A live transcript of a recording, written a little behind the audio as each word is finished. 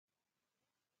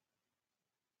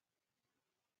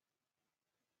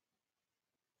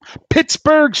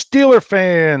Pittsburgh Steeler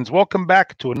fans, welcome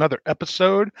back to another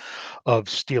episode of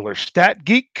Steeler Stat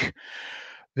Geek.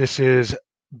 This is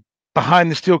Behind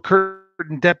the Steel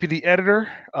Curtain Deputy Editor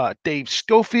Dave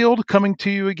Schofield coming to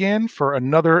you again for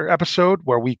another episode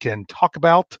where we can talk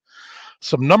about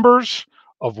some numbers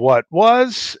of what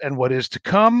was and what is to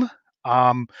come.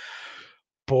 Um,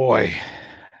 Boy,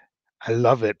 I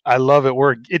love it. I love it.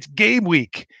 It's game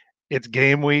week. It's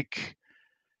game week.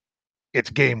 It's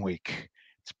game week.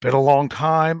 It's been a long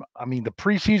time. I mean, the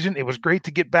preseason, it was great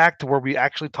to get back to where we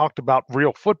actually talked about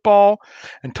real football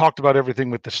and talked about everything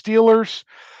with the Steelers.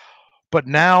 But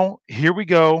now, here we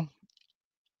go.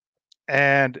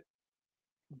 And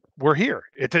we're here.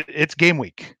 It's game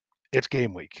week. It's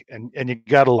game week. And you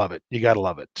got to love it. You got to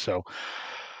love it. So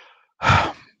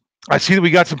I see that we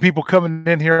got some people coming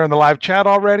in here on the live chat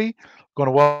already. Going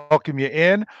to welcome you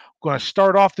in. Going to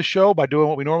start off the show by doing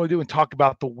what we normally do and talk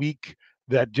about the week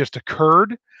that just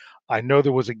occurred. I know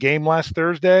there was a game last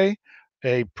Thursday,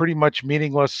 a pretty much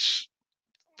meaningless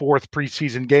fourth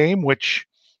preseason game, which,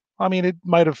 I mean, it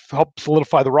might have helped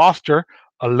solidify the roster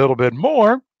a little bit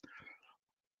more.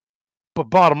 But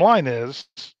bottom line is,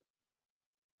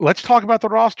 let's talk about the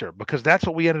roster, because that's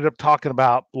what we ended up talking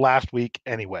about last week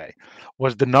anyway,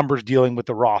 was the numbers dealing with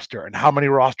the roster and how many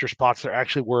roster spots there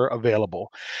actually were available.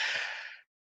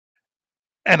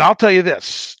 And I'll tell you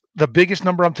this, the biggest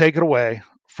number I'm taking away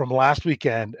from last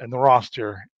weekend and the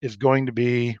roster is going to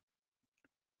be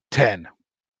 10.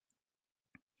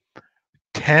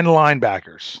 10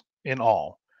 linebackers in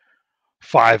all.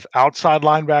 5 outside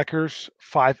linebackers,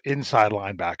 5 inside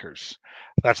linebackers.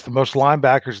 That's the most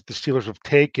linebackers the Steelers have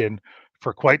taken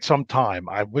for quite some time.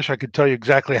 I wish I could tell you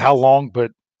exactly how long,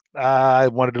 but I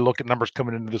wanted to look at numbers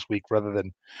coming into this week rather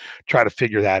than try to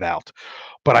figure that out.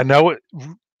 But I know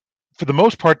for the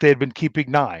most part, they had been keeping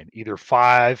 9, either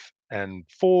 5 and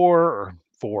 4 or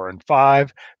 4 and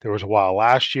 5. There was a while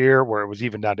last year where it was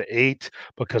even down to 8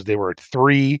 because they were at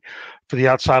 3 for the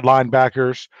outside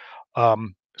linebackers.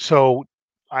 So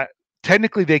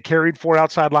technically they carried 4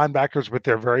 outside linebackers with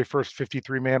their very first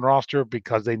 53-man roster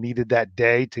because they needed that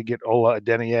day to get Ola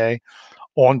Adeniyi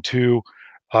onto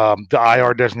the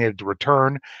IR designated to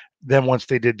return. Then once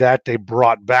they did that, they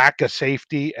brought back a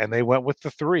safety and they went with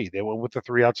the 3. They went with the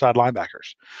 3 outside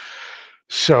linebackers.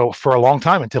 So for a long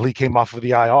time until he came off of the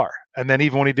IR. And then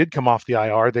even when he did come off the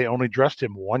IR, they only dressed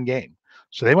him 1 game.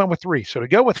 So they went with 3. So to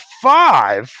go with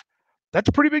 5, that's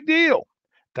a pretty big deal.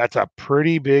 That's a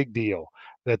pretty big deal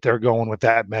that they're going with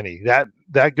that many.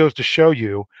 That goes to show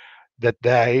you that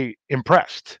they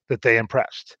impressed.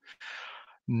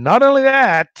 Not only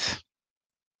that,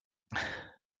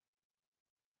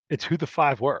 it's who the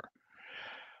 5 were.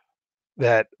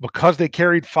 That because they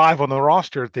carried 5 on the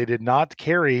roster, they did not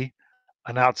carry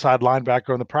an outside linebacker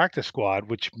on the practice squad,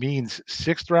 which means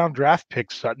 6th-round draft pick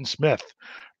Sutton Smith.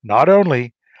 Not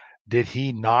only did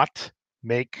he not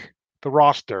make the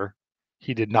roster,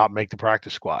 he did not make the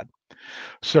practice squad.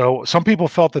 So some people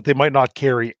felt that they might not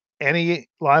carry any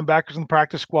linebackers in the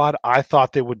practice squad. I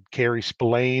thought they would carry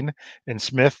Spillane and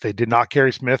Smith. They did not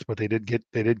carry Smith, but they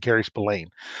did carry Spillane.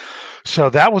 So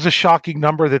that was a shocking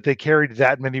number that they carried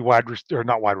that many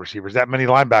that many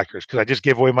linebackers, because I just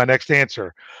gave away my next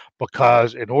answer.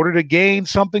 Because in order to gain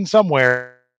something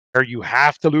somewhere, you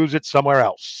have to lose it somewhere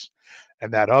else.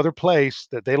 And that other place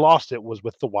that they lost it was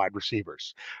with the wide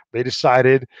receivers. They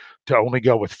decided to only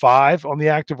go with 5 on the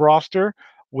active roster,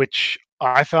 which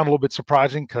I found a little bit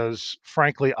surprising because,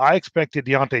 frankly, I expected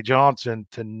Deontay Johnson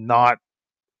to not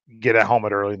get a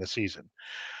helmet early in the season.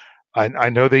 I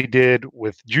know they did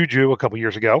with Juju a couple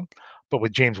years ago, but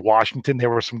with James Washington, there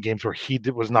were some games where he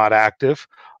was not active.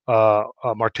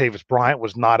 Martavis Bryant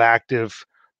was not active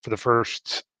for the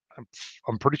first,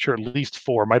 I'm pretty sure, at least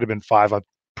 4, might have been 5. I'm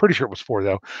pretty sure it was 4,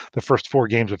 though, the first 4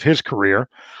 games of his career.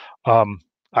 I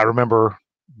remember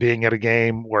being at a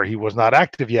game where he was not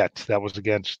active yet. That was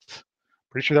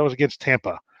pretty sure that was against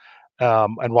Tampa,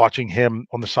 and watching him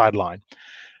on the sideline.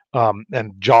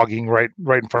 And jogging right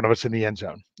in front of us in the end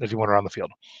zone as he went around the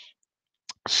field.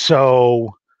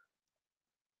 So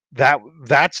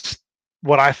that's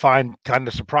what I find kind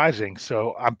of surprising.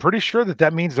 So I'm pretty sure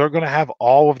that means they're going to have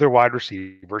all of their wide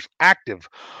receivers active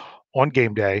on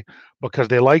game day, because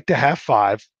they like to have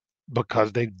 5,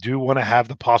 because they do want to have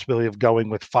the possibility of going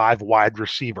with 5 wide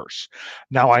receivers.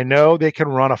 Now, I know they can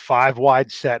run a 5 wide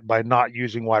set by not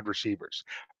using wide receivers.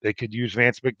 They could use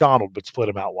Vance McDonald, but split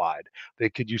him out wide.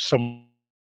 They could use some.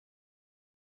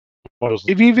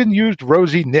 They've even used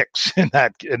Rosie Nix in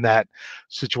that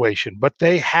situation, but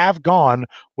they have gone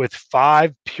with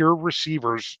 5 pure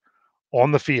receivers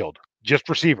on the field, just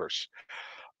receivers.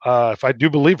 If I do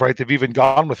believe right, they've even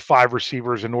gone with 5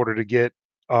 receivers in order to get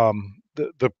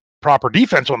the proper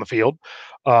defense on the field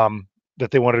that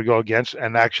they wanted to go against,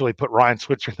 and actually put Ryan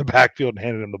Switzer in the backfield and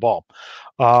handed him the ball.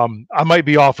 I might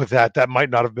be off with that. That might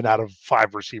not have been out of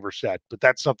 5 receiver set, but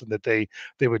that's something that they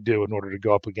would do in order to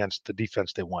go up against the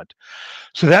defense they want.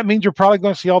 So that means you're probably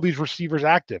going to see all these receivers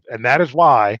active, and that is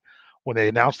why when they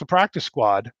announced the practice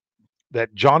squad,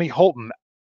 that Johnny Holton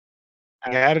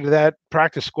added to that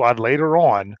practice squad later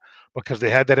on because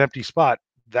they had that empty spot.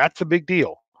 That's a big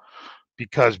deal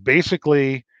because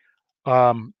basically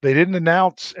they didn't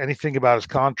announce anything about his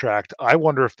contract. I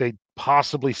wonder if they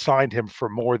possibly signed him for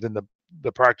more than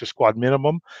the practice squad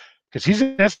minimum because he's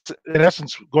in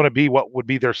essence going to be what would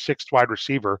be their 6th wide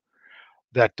receiver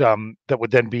that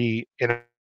would then be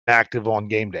inactive on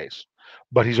game days,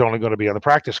 but he's only going to be on the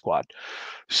practice squad.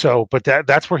 So, but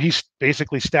that's where he's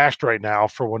basically stashed right now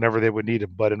for whenever they would need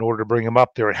him. But in order to bring him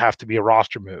up, there would have to be a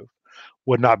roster move.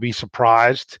 Would not be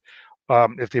surprised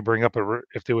if they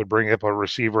would bring up a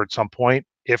receiver at some point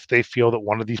if they feel that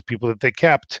one of these people that they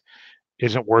kept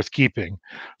isn't worth keeping.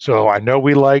 So I know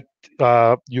we liked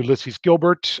Ulysses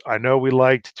Gilbert. I know we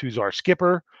liked Tuzar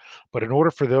Skipper, but in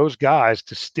order for those guys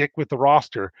to stick with the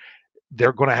roster,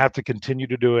 they're going to have to continue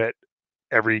to do it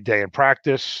every day in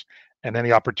practice and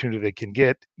any opportunity they can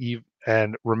get.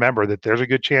 And remember that there's a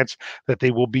good chance that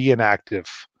they will be inactive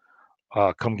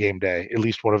come game day, at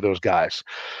least one of those guys.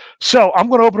 So I'm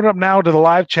going to open it up now to the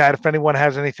live chat if anyone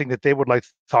has anything that they would like to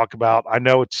talk about. I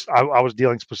know I was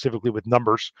dealing specifically with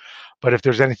numbers, but if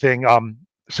there's anything,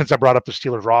 since I brought up the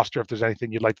Steelers roster, if there's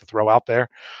anything you'd like to throw out there,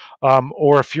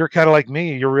 or if you're kind of like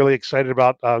me, you're really excited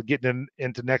about getting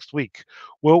into next week.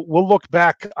 We'll look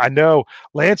back. I know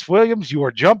Lance Williams, you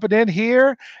are jumping in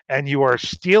here and you are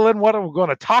stealing what we're going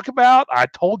to talk about. I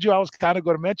told you I was kind of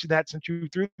going to mention that since you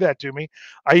threw that to me.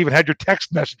 I even had your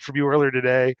text message from you earlier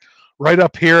today, right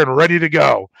up here and ready to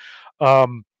go.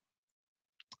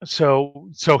 So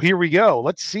here we go.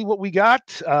 Let's see what we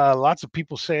got. Lots of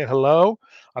people saying hello.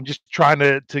 I'm just trying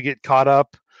to get caught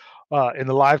up in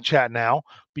the live chat now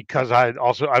because I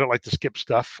don't like to skip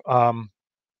stuff.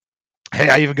 Hey,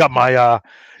 I even got my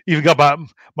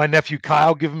nephew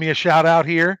Kyle giving me a shout out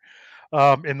here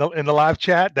in the live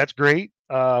chat. That's great.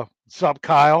 What's up,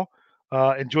 Kyle?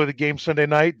 Enjoy the game Sunday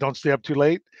night. Don't stay up too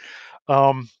late.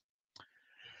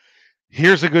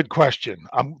 Here's a good question.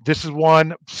 This is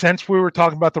one, since we were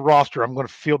talking about the roster, I'm going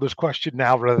to field this question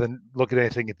now rather than look at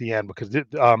anything at the end because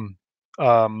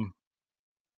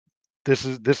this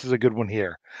is a good one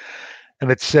here. And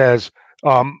it says,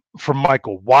 from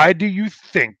Michael, why do you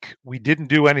think we didn't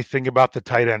do anything about the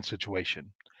tight end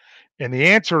situation? And the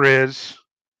answer is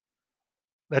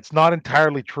that's not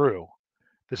entirely true.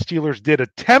 The Steelers did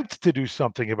attempt to do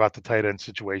something about the tight end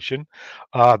situation.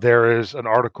 There is an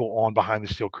article on Behind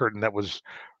the Steel Curtain that was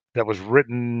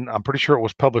written. I'm pretty sure it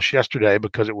was published yesterday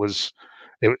because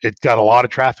it got a lot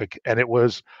of traffic, and it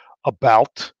was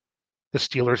about the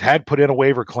Steelers had put in a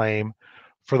waiver claim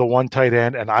for the one tight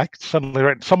end, and I suddenly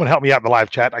someone help me out in the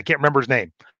live chat. I can't remember his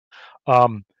name.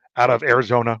 Out of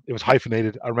Arizona. It was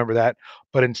hyphenated. I remember that.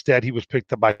 But instead he was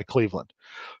picked up by Cleveland.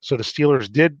 So the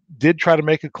Steelers did try to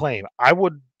make a claim. I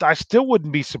still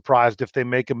wouldn't be surprised if they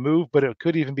make a move, but it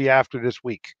could even be after this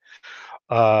week.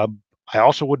 I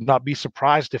also would not be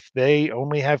surprised if they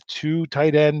only have 2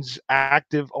 tight ends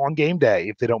active on game day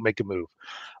if they don't make a move.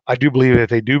 I do believe if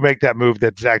they do make that move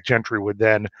that Zach Gentry would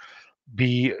then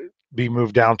be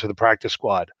moved down to the practice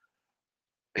squad.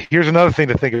 Here's another thing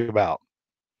to think about.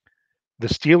 The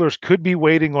Steelers could be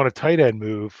waiting on a tight end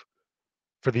move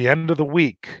for the end of the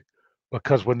week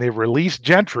because when they release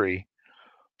Gentry,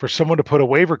 for someone to put a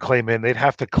waiver claim in, they'd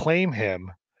have to claim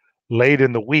him late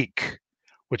in the week,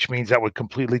 which means that would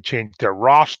completely change their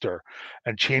roster.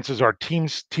 And chances are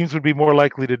teams would be more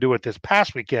likely to do it this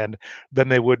past weekend than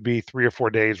they would be 3 or 4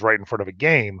 days right in front of a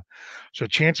game. So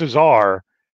chances are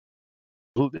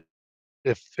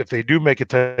if they do make it,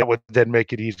 that would then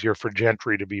make it easier for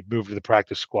Gentry to be moved to the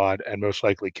practice squad, and most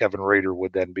likely Kevin Rader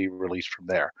would then be released from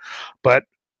there. But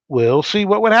we'll see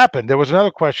what would happen. There was another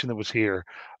question that was here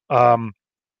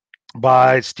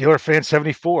by Steeler Fan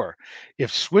 74.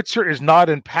 If Switzer is not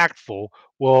impactful,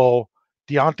 will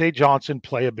Deontay Johnson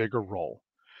play a bigger role?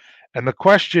 And the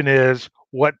question is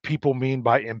what people mean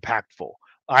by impactful.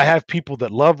 I have people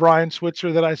that love Ryan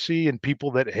Switzer that I see, and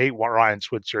people that hate Ryan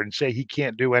Switzer and say he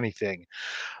can't do anything.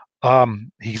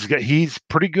 He's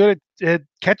pretty good at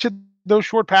catching those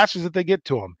short passes that they get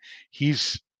to him.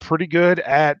 He's pretty good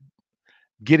at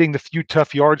getting the few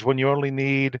tough yards when you only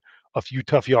need a few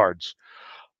tough yards.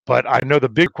 But I know the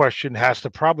big question has to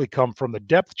probably come from the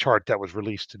depth chart that was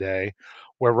released today,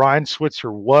 where Ryan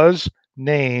Switzer was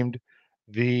named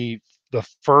the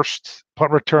first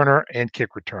punt returner and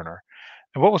kick returner.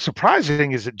 And what was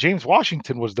surprising is that James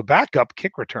Washington was the backup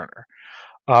kick returner,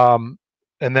 um,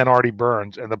 and then Artie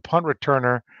Burns. And the punt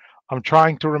returner, I'm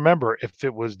trying to remember if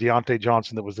it was Deontay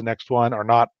Johnson that was the next one or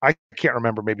not. I can't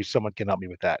remember. Maybe someone can help me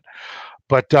with that.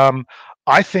 But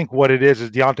I think what it is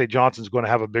Deontay Johnson's going to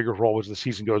have a bigger role as the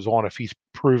season goes on if he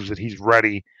proves that he's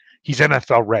ready. He's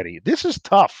NFL ready. This is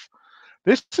tough.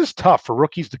 This is tough for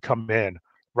rookies to come in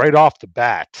right off the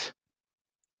bat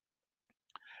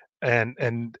and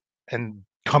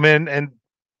come in and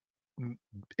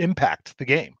impact the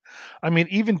game. I mean,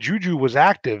 even Juju was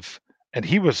active and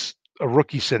he was a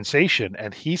rookie sensation,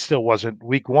 and he still wasn't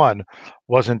week one,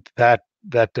 wasn't that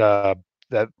that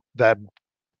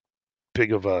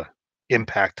big of a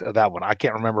impact of that one. I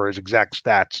can't remember his exact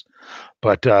stats,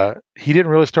 but he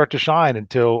didn't really start to shine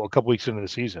until a couple weeks into the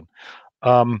season.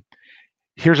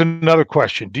 Here's another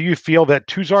question. Do you feel that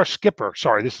Tuzar Skipper,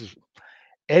 sorry, this is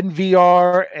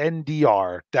NVR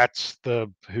NDR. That's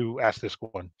the who asked this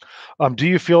one. Do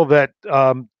you feel that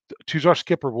Tuzar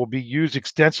Skipper will be used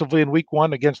extensively in week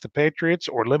one against the Patriots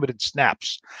or limited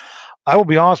snaps? I will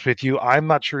be honest with you. I'm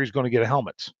not sure he's going to get a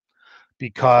helmet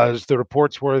because the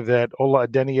reports were that Ola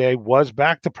Adeniyi was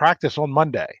back to practice on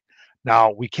Monday.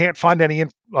 Now, we can't find any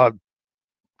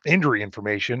injury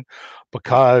information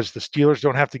because the Steelers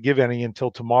don't have to give any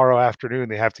until tomorrow afternoon.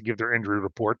 They have to give their injury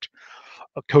report.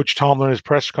 Coach Tomlin, in his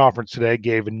press conference today,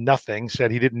 gave nothing,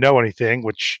 said he didn't know anything,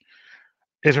 which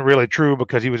isn't really true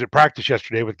because he was at practice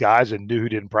yesterday with guys and knew who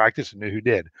didn't practice and knew who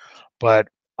did. But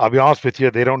I'll be honest with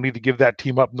you, they don't need to give that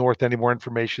team up north any more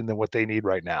information than what they need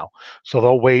right now. So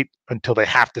they'll wait until they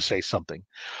have to say something.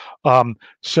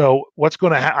 So what's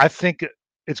going to I think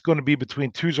it's going to be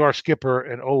between Tuzar Skipper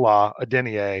and Ola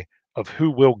Adeniyi of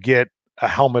who will get a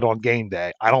helmet on game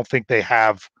day. I don't think they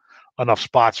have enough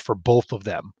spots for both of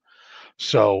them.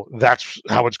 So that's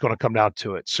how it's going to come down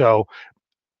to it. So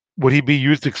would he be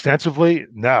used extensively?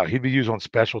 No, he'd be used on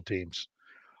special teams.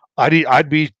 I'd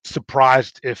be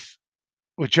surprised if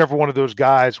whichever one of those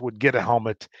guys would get a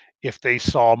helmet if they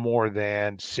saw more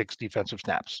than 6 defensive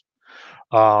snaps.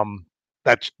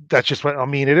 That's just what I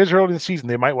mean. It is early in the season.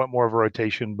 They might want more of a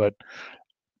rotation, but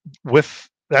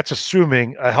that's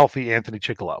assuming a healthy Anthony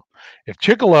Chickillo. If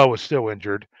Chickillo is still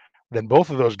injured, then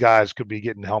both of those guys could be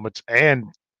getting helmets and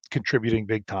contributing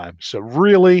big time. So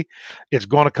really, it's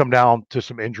going to come down to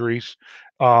some injuries.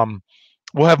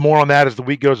 We'll have more on that as the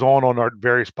week goes on our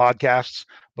various podcasts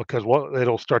because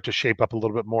it'll start to shape up a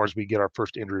little bit more as we get our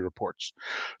first injury reports.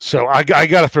 So I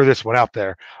got to throw this one out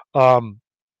there.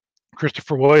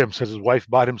 Christopher Williams says his wife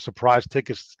bought him surprise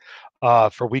tickets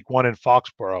for week one in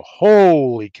Foxborough.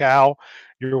 Holy cow.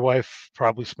 Your wife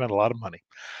probably spent a lot of money.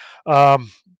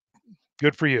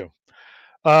 Good for you.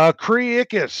 Cree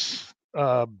Ickes,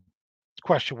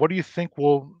 question. What do you think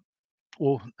will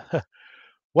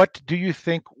what do you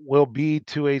think will be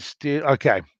to a Steel?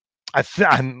 Okay. I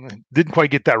didn't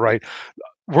quite get that right.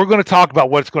 We're going to talk about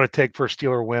what it's going to take for a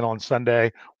Steeler win on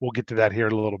Sunday. We'll get to that here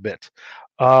in a little bit.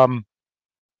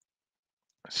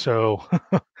 So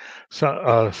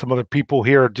some other people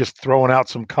here are just throwing out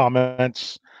some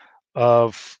comments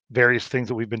of various things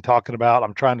that we've been talking about.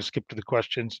 I'm trying to skip to the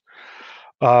questions.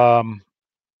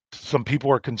 Some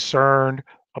people are concerned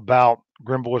about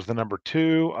Grimble as the number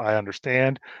 2. I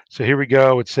understand. So here we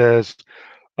go. It says,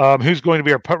 who's going to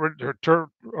be our punt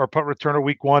returner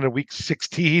week 1 and week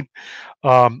 16?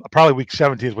 Probably week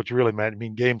 17 is what you really meant. I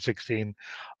mean, game 16.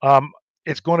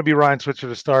 It's going to be Ryan Switzer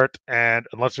to start, and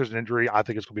unless there's an injury, I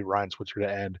think it's going to be Ryan Switzer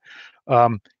to end.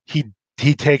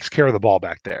 He takes care of the ball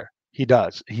back there. He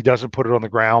does. He doesn't put it on the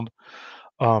ground.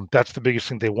 That's the biggest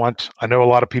thing they want. I know a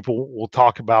lot of people will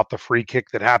talk about the free kick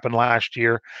that happened last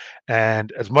year,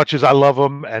 and as much as I love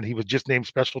him, and he was just named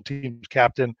special teams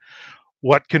captain,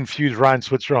 what confused Ryan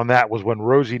Switzer on that was when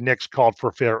Rosie Nix called for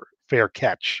a fair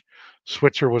catch.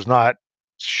 Switzer was not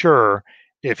sure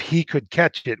if he could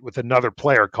catch it with another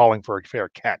player calling for a fair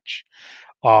catch.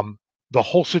 The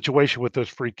whole situation with those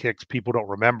free kicks, people don't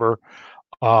remember.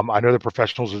 I know the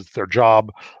professionals, it's their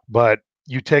job, but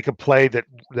you take a play that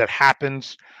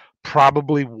happens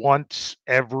probably once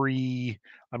every,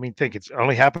 I mean, think it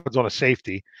only happens on a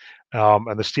safety.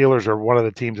 And the Steelers are one of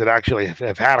the teams that actually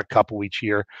have had a couple each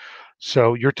year.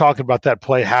 So you're talking about that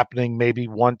play happening maybe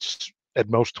once, at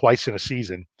most twice in a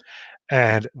season,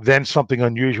 and then something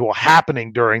unusual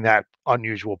happening during that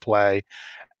unusual play.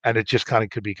 And it just kind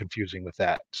of could be confusing with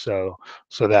that. So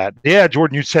that, yeah,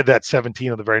 Jordan, you said that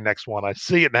 17 on the very next one. I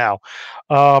see it now.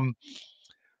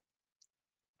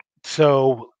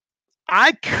 So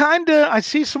I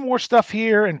see some more stuff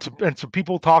here and some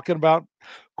people talking about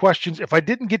questions. If I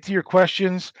didn't get to your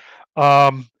questions,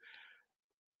 um,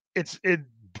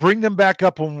 bring them back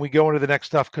up when we go into the next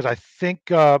stuff, because I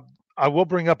think I will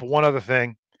bring up one other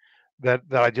thing that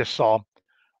I just saw,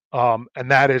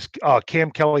 and that is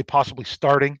Cam Kelly possibly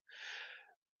starting.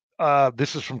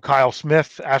 This is from Kyle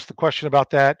Smith. Asked the question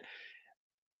about that.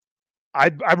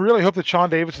 I really hope that Sean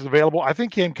Davis is available. I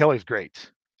think Cam Kelly's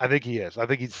great. I think he is. I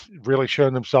think he's really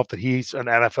shown himself that he's an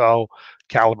NFL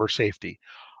caliber safety.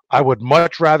 I would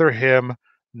much rather him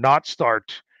not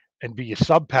start and be a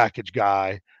sub package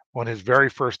guy on his very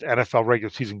first NFL regular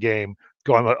season game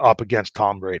going up against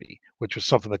Tom Brady, which was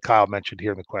something that Kyle mentioned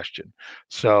here in the question.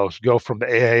 So go from the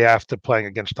AAF to playing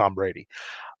against Tom Brady.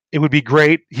 It would be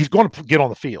great. He's going to get on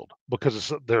the field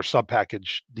because of their sub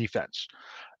package defense.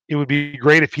 It would be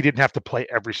great if he didn't have to play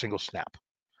every single snap.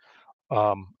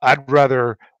 I'd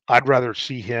rather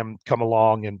see him come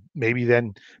along, and maybe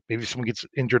someone gets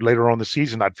injured later on in the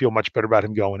season. I'd feel much better about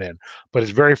him going in. But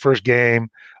his very first game,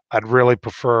 I'd really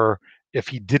prefer if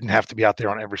he didn't have to be out there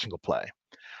on every single play.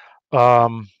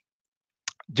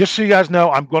 Just so you guys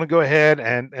know, I'm going to go ahead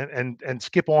and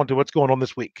skip on to what's going on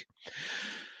this week,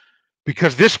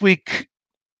 because this week,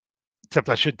 except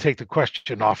I should take the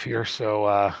question off here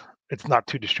so it's not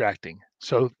too distracting.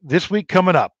 So this week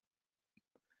coming up,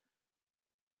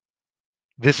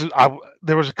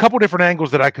 there was a couple different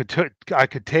angles that I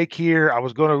could take here. I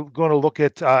was going to look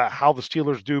at how the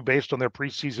Steelers do based on their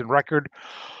preseason record,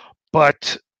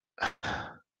 but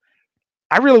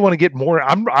I really want to get more.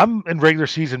 I'm in regular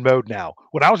season mode now.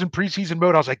 When I was in preseason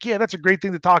mode, I was like, yeah, that's a great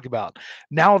thing to talk about.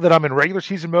 Now that I'm in regular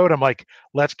season mode, I'm like,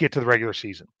 let's get to the regular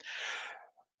season.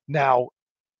 Now,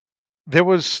 there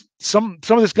was some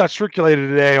of this got circulated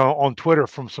today on Twitter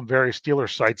from some various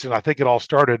Steelers sites, and I think it all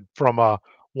started from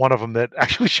one of them that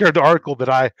actually shared the article that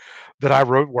I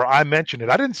wrote where I mentioned it.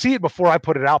 I didn't see it before I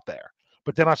put it out there,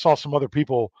 but then I saw some other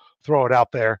people throw it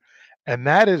out there, and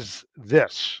that is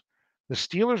this: the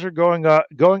Steelers are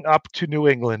going up to New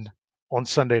England on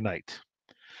Sunday night.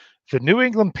 The New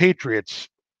England Patriots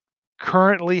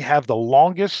currently have the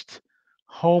longest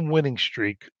home winning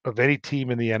streak of any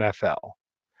team in the NFL.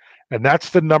 And that's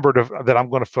the number that I'm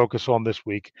going to focus on this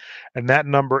week. And that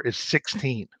number is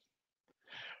 16.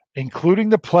 Including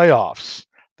the playoffs,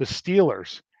 the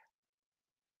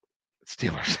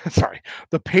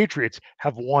the Patriots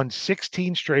have won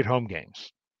 16 straight home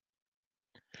games.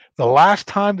 The last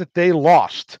time that they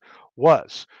lost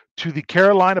was to the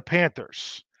Carolina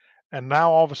Panthers. And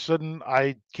now all of a sudden,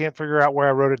 I can't figure out where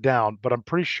I wrote it down, but I'm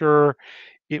pretty sure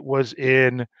it was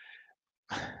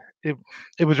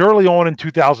it was early on in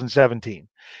 2017.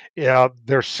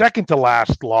 Their second to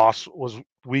last loss was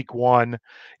week 1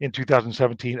 in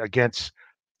 2017 against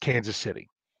Kansas City.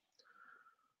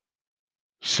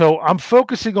 So I'm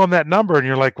focusing on that number, and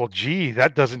you're like, well, gee,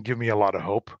 that doesn't give me a lot of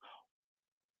hope.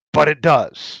 But it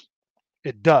does.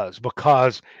 It does,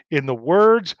 because in the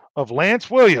words of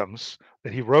Lance Williams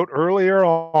that he wrote earlier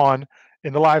on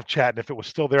in the live chat, and if it was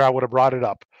still there, I would have brought it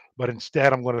up. But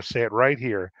instead, I'm going to say it right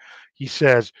here. He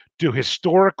says, do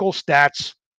historical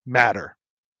stats matter?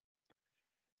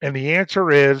 And the answer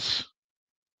is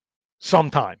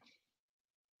sometime.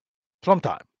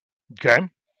 Sometime. Okay.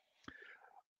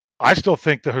 I still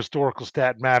think the historical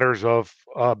stat matters of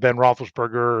Ben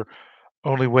Roethlisberger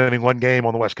only winning one game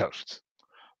on the West Coast,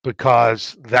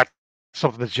 because that's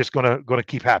something that's just going to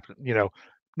keep happening.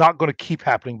 Not going to keep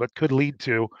happening, but could lead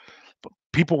to.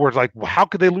 People were like, well, how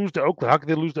could they lose to Oakland? How could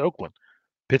they lose to Oakland?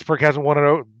 Pittsburgh hasn't won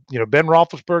it. Ben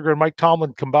Roethlisberger and Mike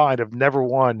Tomlin combined have never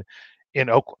won in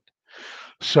Oakland.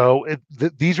 So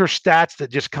these are stats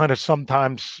that just kind of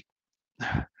sometimes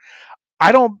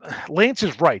Lance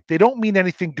is right. They don't mean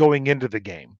anything going into the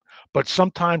game, but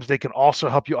sometimes they can also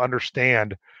help you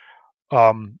understand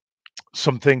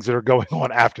some things that are going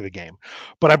on after the game.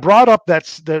 But I brought up that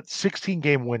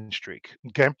 16-game win streak.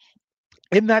 Okay.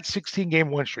 In that 16-game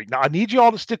win streak. Now I need you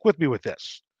all to stick with me with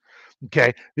this.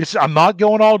 Okay. I'm not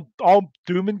going all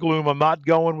doom and gloom. I'm not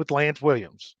going with Lance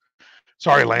Williams.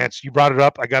 Sorry, Lance, you brought it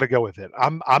up. I got to go with it.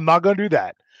 I'm not going to do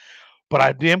that. But I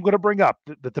am going to bring up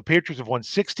that the Patriots have won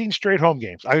 16 straight home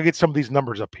games. I can get some of these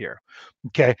numbers up here.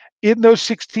 Okay. In those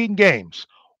 16 games,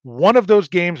 one of those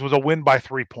games was a win by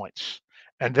 3 points.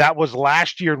 And that was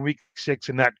last year in week 6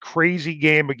 in that crazy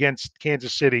game against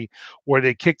Kansas City where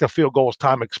they kicked a field goal as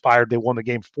time expired. They won the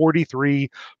game 43-40.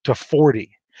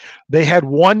 They had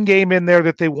one game in there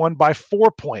that they won by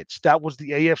 4 points. That was the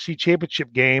AFC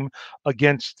Championship game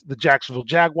against the Jacksonville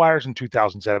Jaguars in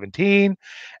 2017.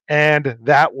 And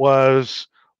that was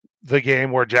the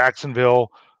game where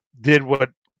Jacksonville did what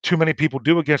too many people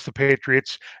do against the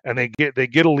Patriots, and they get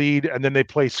a lead, and then they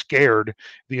play scared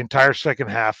the entire second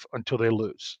half until they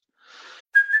lose.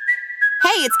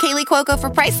 Hey, it's Kaylee Cuoco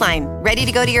for Priceline. Ready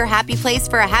to go to your happy place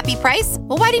for a happy price?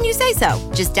 Well, why didn't you say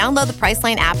so? Just download the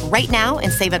Priceline app right now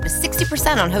and save up to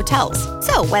 60% on hotels.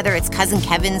 So whether it's Cousin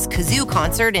Kevin's Kazoo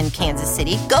Concert in Kansas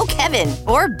City, go Kevin,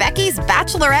 or Becky's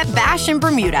Bachelorette Bash in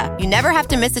Bermuda, you never have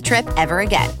to miss a trip ever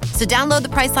again. So download the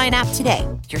Priceline app today.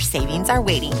 Your savings are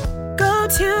waiting. Go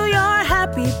to your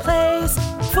happy place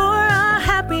for a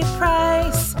happy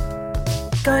price.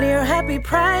 Go to your happy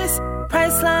price,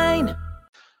 Priceline.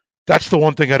 That's the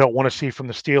one thing I don't want to see from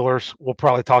the Steelers. We'll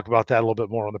probably talk about that a little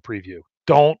bit more on the preview.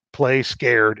 Don't play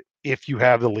scared if you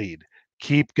have the lead.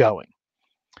 Keep going.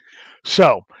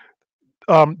 So,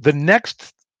 the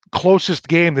next closest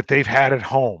game that they've had at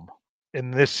home in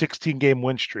this 16-game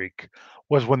win streak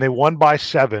was when they won by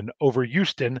 7 over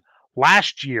Houston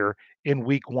last year in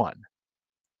week 1.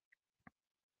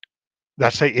 Did I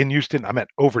say in Houston? I meant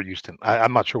over Houston.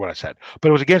 I'm not sure what I said, but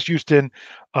it was against Houston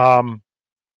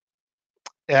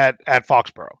at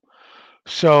Foxborough.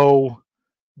 So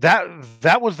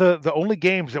that was the only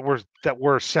games that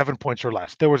were 7 points or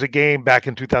less. There was a game back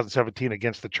in 2017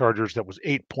 against the Chargers that was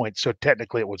 8 points, so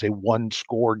technically it was a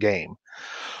one-score game.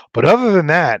 But other than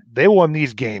that, they won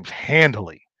these games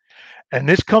handily. And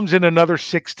this comes in another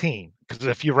 16, because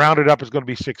if you round it up, it's going to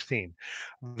be 16.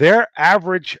 Their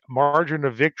average margin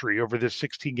of victory over this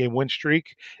 16-game win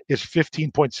streak is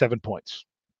 15.7 points,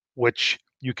 which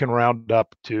you can round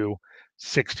up to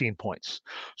 16 points.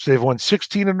 So they've won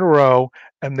 16 in a row,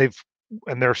 and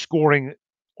they're scoring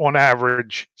on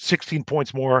average 16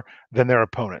 points more than their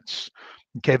opponents.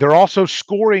 Okay, they're also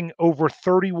scoring over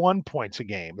 31 points a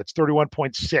game. It's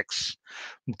 31.6.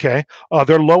 Okay,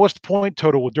 their lowest point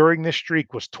total during this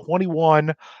streak was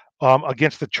 21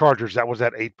 against the Chargers. That was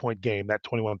that 8-point game, that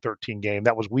 21-13 game.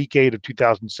 That was week 8 of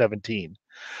 2017.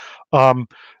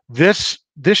 This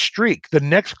streak, the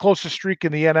next closest streak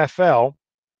in the NFL,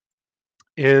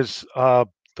 is the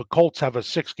Colts have a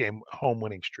 6-game home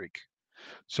winning streak.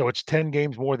 So it's 10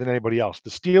 games more than anybody else. The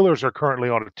Steelers are currently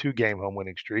on a 2-game home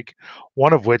winning streak,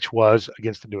 one of which was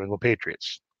against the New England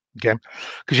Patriots. Okay,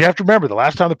 because you have to remember, the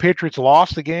last time the Patriots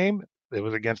lost a game, it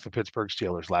was against the Pittsburgh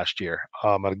Steelers last year,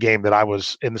 a game that I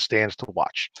was in the stands to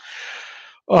watch.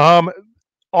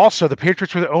 Also, the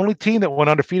Patriots were the only team that went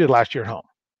undefeated last year at home.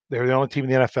 They were the only team in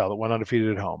the NFL that went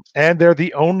undefeated at home, and they're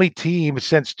the only team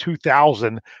since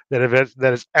 2000 that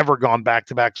has ever gone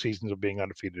back-to-back seasons of being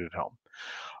undefeated at home.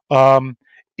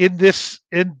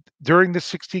 During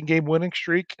this 16-game winning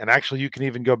streak, and actually you can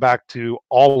even go back to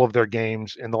all of their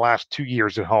games in the last 2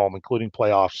 years at home, including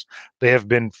playoffs, they have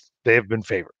been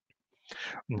favored.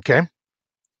 Okay.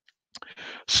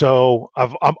 So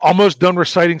I'm almost done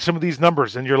reciting some of these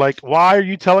numbers, and you're like, why are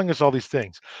you telling us all these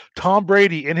things? Tom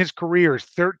Brady in his career is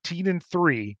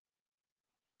 13-3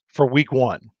 for week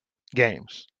 1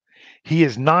 games. He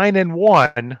is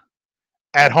 9-1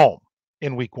 at home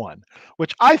in week 1,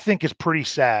 which I think is pretty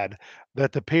sad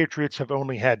that the Patriots have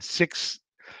only had six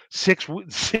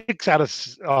out of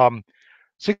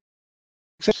 6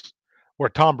 where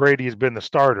Tom Brady has been the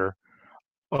starter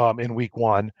in week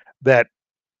 1 that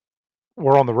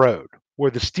were on the road,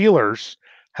 where the Steelers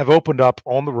have opened up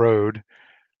on the road.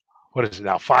 What is it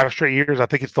now? 5 straight years. I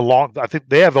think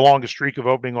they have the longest streak of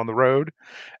opening on the road.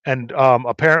 And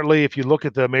apparently, if you look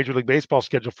at the Major League Baseball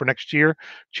schedule for next year,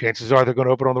 chances are they're going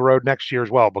to open on the road next year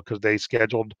as well, because they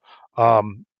scheduled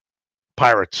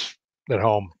Pirates at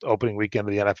home opening weekend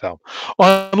of the NFL,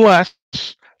 unless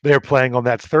they're playing on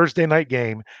that Thursday night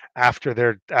game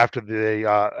after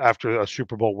a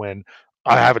Super Bowl win.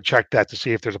 I haven't checked that to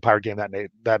see if there's a Pirate game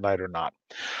that night or not.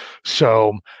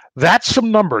 So that's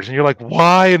some numbers, and you're like,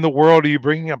 why in the world are you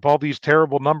bringing up all these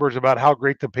terrible numbers about how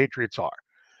great the Patriots are?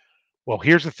 Well,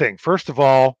 here's the thing. First of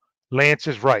all, Lance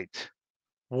is right.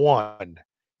 1,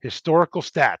 historical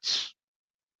stats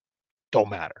don't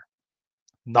matter.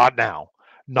 Not now.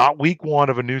 Not week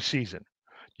 1 of a new season.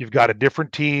 You've got a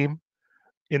different team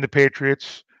in the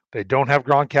Patriots. They don't have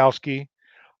Gronkowski.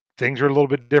 Things are a little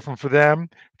bit different for them.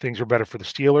 Things are better for the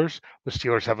Steelers. The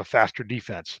Steelers have a faster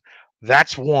defense.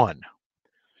 That's 1.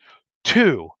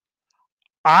 2,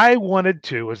 I wanted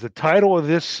to, as the title of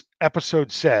this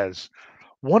episode says,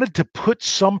 wanted to put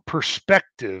some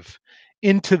perspective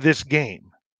into this game.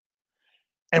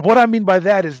 And what I mean by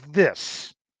that is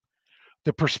this.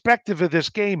 The perspective of this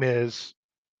game is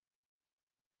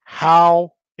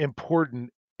how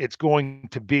important it's going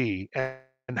to be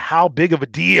and how big of a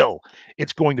deal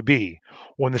it's going to be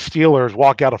when the Steelers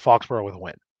walk out of Foxborough with a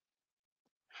win.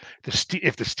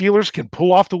 If the Steelers can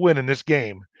pull off the win in this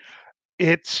game,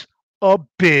 it's a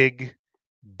big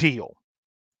deal.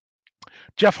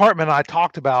 Jeff Hartman and I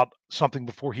talked about something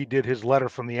before he did his letter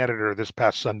from the editor this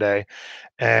past Sunday,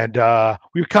 and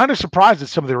we were kind of surprised at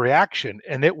some of the reaction.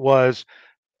 And it was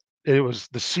the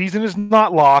season is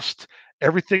not lost,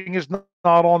 everything is not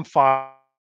on fire.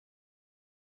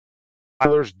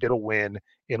 Steelers did a win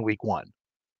in week 1.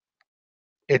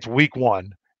 It's week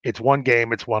 1. It's one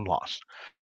game. It's one loss.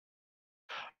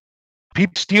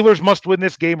 Steelers must win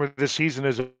this game or the season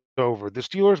is over. The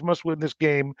Steelers must win this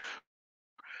game.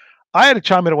 I had to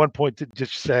chime in at one point to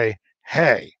just say,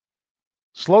 hey,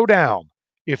 slow down.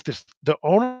 If the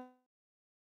owner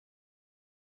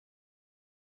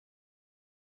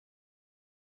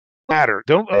matter,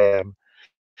 don't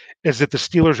is that the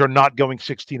Steelers are not going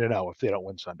 16-0 if they don't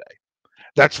win Sunday.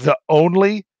 That's the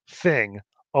only thing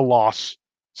a loss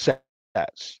says.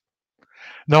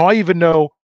 Now I even know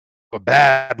a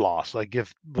bad loss, like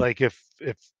if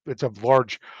it's a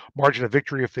large margin of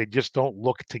victory, if they just don't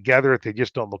look together, if they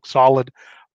just don't look solid,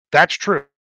 that's true.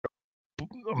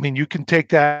 I mean, you can take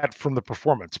that from the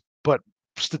performance, but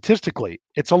statistically,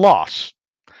 it's a loss.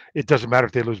 It doesn't matter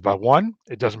if they lose by 1.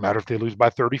 It doesn't matter if they lose by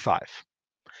 35.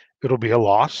 It'll be a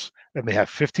loss, and they have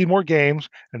 15 more games,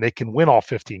 and they can win all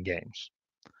 15 games.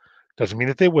 Doesn't mean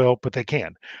that they will, but they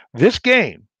can. This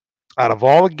game, out of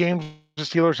all the games the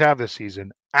Steelers have this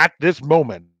season, at this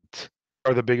moment,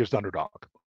 are the biggest underdog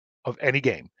of any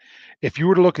game. If you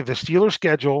were to look at the Steelers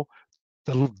schedule,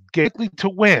 the likely to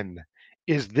win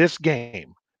is this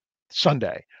game,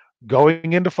 Sunday,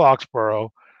 going into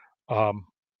Foxborough.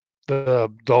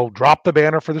 They'll drop the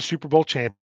banner for the Super Bowl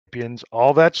champions,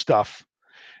 all that stuff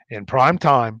in prime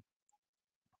time.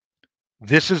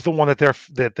 This is the one that they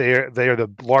are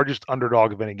the largest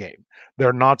underdog of any game.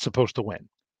 They're not supposed to win.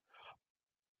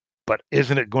 But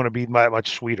isn't it going to be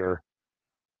much sweeter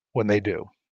when they do?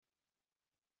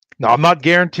 Now, I'm not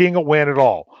guaranteeing a win at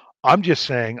all. I'm just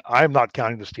saying I'm not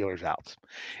counting the Steelers out.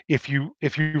 If you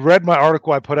read my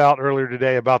article I put out earlier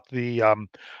today about the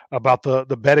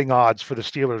betting odds for the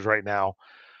Steelers right now,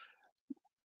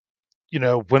 you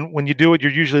know, when you do it,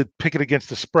 you're usually picking against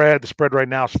the spread. The spread right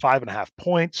now is 5.5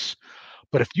 points.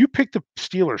 But if you pick the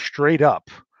Steelers straight up,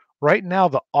 right now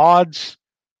the odds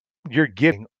you're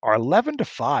getting are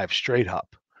 11-5 straight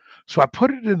up. So I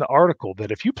put it in the article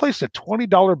that if you place a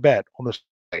 $20 bet on the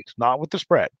stakes, not with the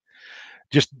spread,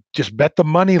 just bet the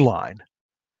money line,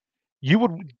 you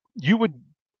would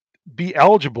be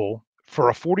eligible for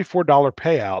a $44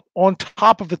 payout on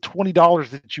top of the $20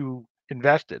 that you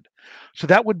invested. So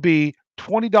that would be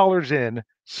 $20 in,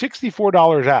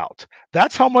 $64 out.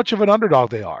 That's how much of an underdog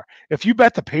they are. If you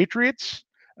bet the Patriots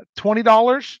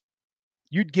 $20,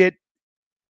 you'd get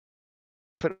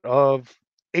of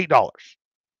 $8.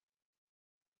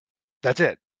 That's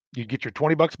it. You get your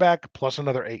 $20 back plus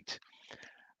another $8.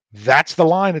 That's the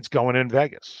line that's going in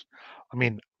Vegas. I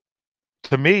mean,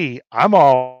 to me,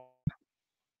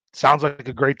 sounds like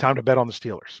a great time to bet on the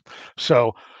Steelers.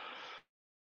 So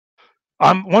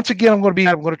once again, I'm going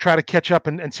to try to catch up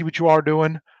and see what you are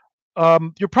doing.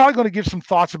 You're probably going to give some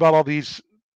thoughts about all these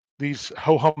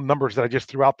ho-hum numbers that I just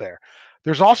threw out there.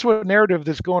 There's also a narrative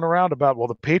that's going around about, well,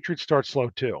 the Patriots start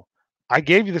slow too. I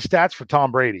gave you the stats for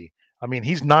Tom Brady. I mean,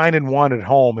 he's 9-1 at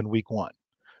home in week 1.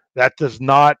 That does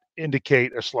not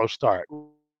indicate a slow start,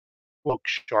 look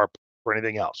sharp or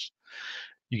anything else.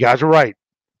 You guys are right.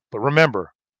 But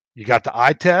remember, you got the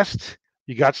eye test,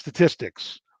 you got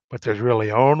statistics, but there's really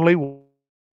only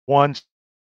one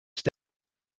step.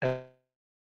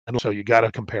 And so you got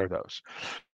to compare those.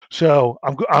 So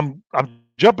I'm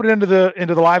jumping into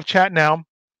the live chat now.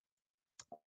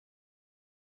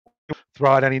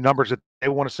 Throw out any numbers that they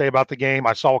want to say about the game.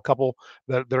 I saw a couple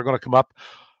that are going to come up.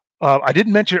 I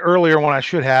didn't mention it earlier when I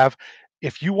should have.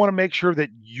 If you want to make sure that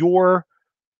your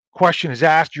question is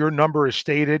asked, your number is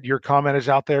stated, your comment is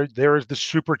out there, there is the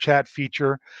super chat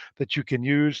feature that you can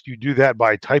use. You do that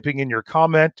by typing in your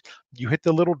comment. You hit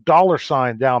the little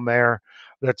 $ down there.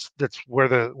 That's where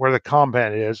the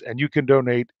comment is, and you can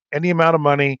donate any amount of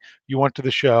money you want to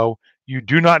the show. You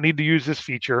do not need to use this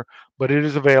feature, but it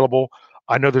is available.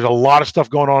 I know there's a lot of stuff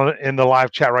going on in the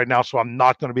live chat right now, so I'm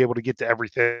not going to be able to get to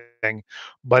everything.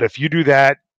 But if you do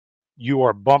that, you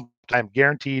are bumped. I'm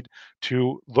guaranteed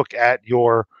to look at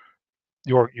your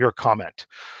comment.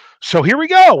 So here we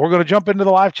go. We're going to jump into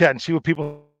the live chat and see what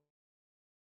people.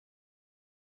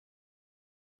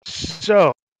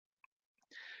 So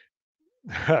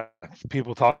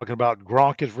people talking about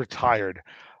Gronk is retired.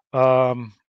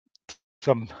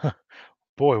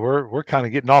 Boy, we're kind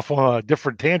of getting off on a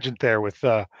different tangent there with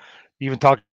even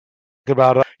talking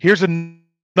about. Here's a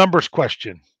numbers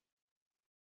question.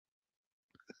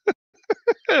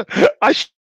 I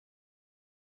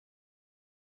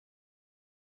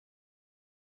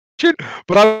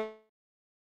But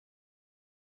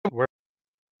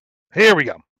here we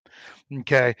go.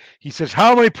 Okay. He says,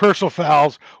 how many personal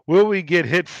fouls will we get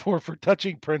hit for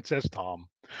touching Princess Tom?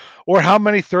 Or how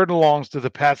many third and longs do the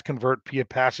Pats convert via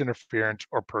pass interference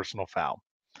or personal foul?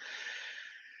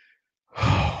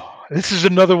 This is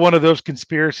another one of those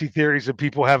conspiracy theories that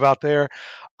people have out there.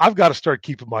 I've got to start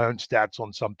keeping my own stats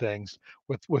on some things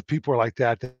with people like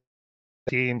that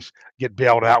teams get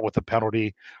bailed out with a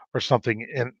penalty or something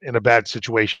in a bad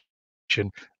situation,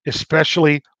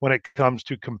 especially when it comes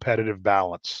to competitive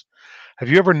balance. Have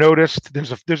you ever noticed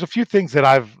there's a few things that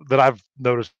I've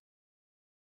noticed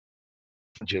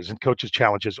and coaches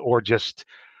challenges or just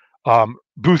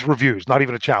booth reviews, not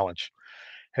even a challenge.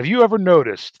 Have you ever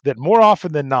noticed that more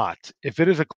often than not, if it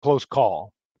is a close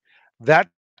call, that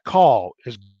call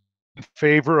is in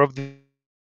favor of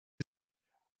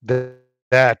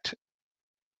that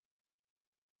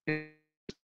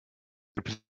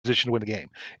position to win the game.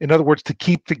 In other words, to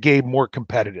keep the game more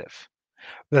competitive.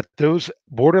 That those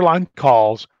borderline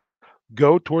calls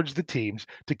go towards the teams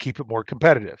to keep it more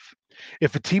competitive.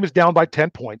 If a team is down by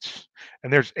 10 points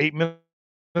and there's 8 minutes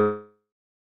and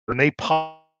they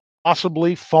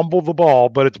possibly fumble the ball,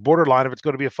 but it's borderline if it's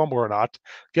going to be a fumble or not,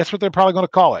 guess what they're probably going to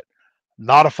call it?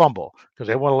 Not a fumble, because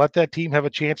they want to let that team have a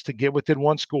chance to get within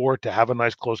one score to have a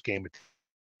nice close game at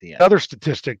the end. Another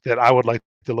statistic that I would like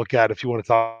to look at if you want to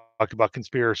talk about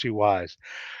conspiracy wise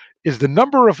is the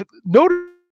number of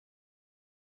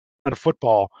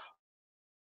football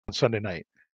on Sunday night.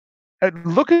 And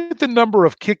look at the number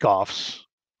of kickoffs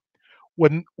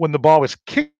when the ball is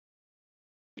kicked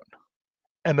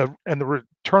and the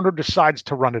returner decides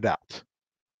to run it out.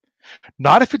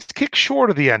 Not if it's kicked short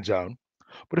of the end zone,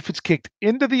 but if it's kicked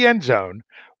into the end zone,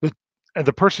 and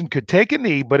the person could take a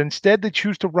knee, but instead they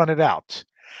choose to run it out.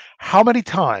 How many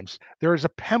times there is a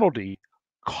penalty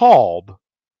called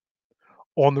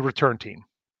on the return team?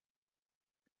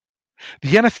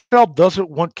 The NFL doesn't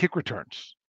want kick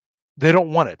returns. They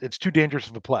don't want it. It's too dangerous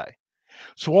of a play.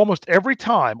 So almost every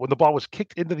time when the ball was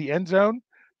kicked into the end zone,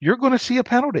 you're going to see a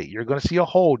penalty. You're going to see a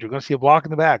hold. You're going to see a block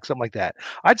in the back, something like that.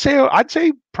 I'd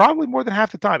say probably more than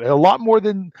half the time, a lot more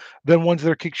than ones that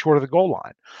are kicked short of the goal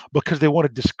line, because they want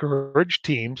to discourage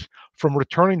teams from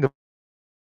returning the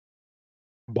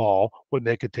ball when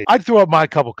they could take. I'd throw up my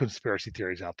couple conspiracy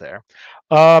theories out there.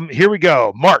 Here we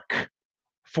go. Mark,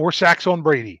 4 sacks on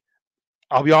Brady.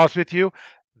 I'll be honest with you,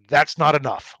 that's not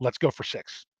enough. Let's go for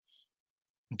 6.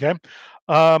 Okay.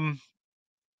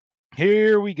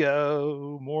 Here we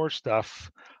go. More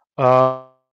stuff. I'm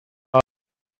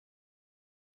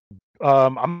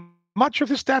not sure if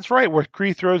this stat's right where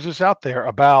Cree throws this out there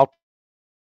about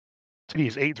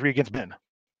he's 8-3 against men.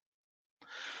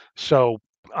 So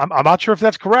I'm not sure if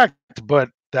that's correct, but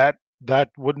that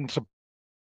wouldn't surprise.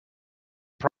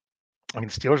 I mean,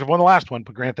 Steelers have won the last one,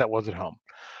 but grant that was at home.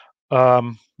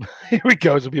 Here we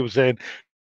go. Some people saying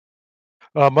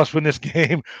must win this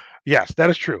game. Yes, that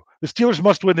is true. The Steelers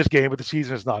must win this game, but the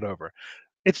season is not over.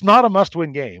 It's not a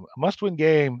must-win game. A must-win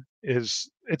game is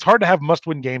it's hard to have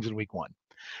must-win games in week 1.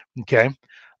 Okay.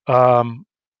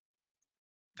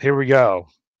 Here we go.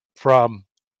 From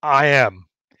I am.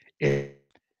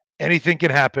 Anything can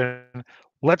happen.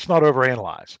 Let's not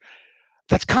overanalyze.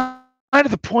 That's kind of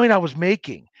the point I was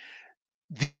making.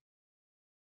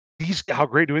 How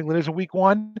great New England is in week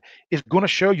 1 is going to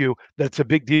show you that it's a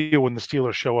big deal when the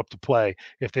Steelers show up to play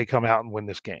if they come out and win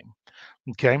this game.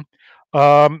 Okay.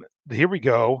 Here we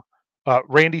go.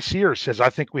 Randy Sears says,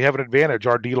 I think we have an advantage,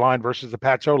 our D-line versus the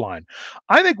Pats O-line.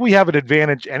 I think we have an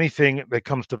advantage anything that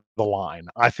comes to the line.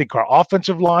 I think our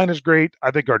offensive line is great.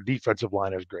 I think our defensive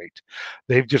line is great.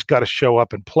 They've just got to show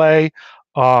up and play.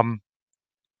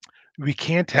 We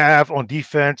can't have on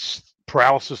defense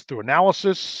paralysis through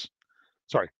analysis.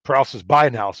 Sorry, paralysis by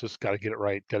analysis. Got to get it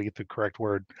right. Got to get the correct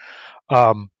word.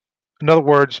 In other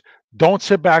words, don't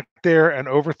sit back there and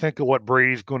overthink of what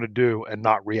Brady's going to do and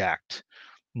not react.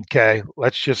 Okay,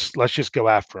 let's just go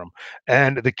after him.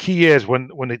 And the key is when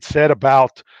it's said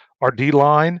about our D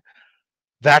line,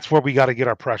 that's where we got to get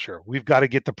our pressure. We've got to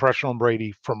get the pressure on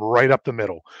Brady from right up the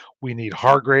middle. We need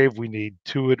Hargrave, we need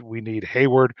Tuitt, we need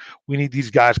Hayward. We need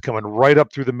these guys coming right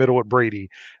up through the middle at Brady.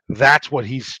 That's what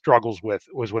he struggles with,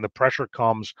 was when the pressure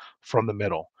comes from the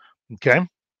middle. Okay.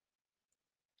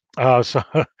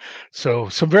 So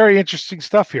some very interesting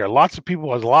stuff here. Lots of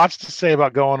people has lots to say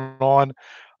about going on.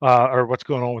 Or what's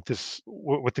going on with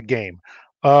the game.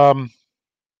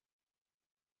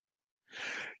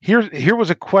 Here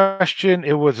was a question.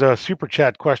 It was a super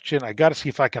chat question. I got to see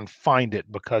if I can find it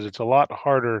because it's a lot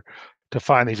harder to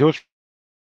find these. It was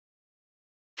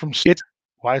from it.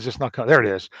 Why is this not coming? There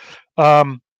it is.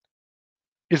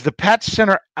 Is the Pats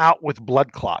center out with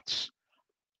blood clots?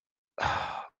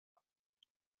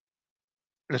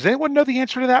 Does anyone know the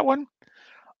answer to that one?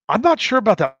 I'm not sure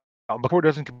about that before it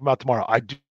doesn't come out tomorrow. I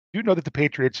do know that the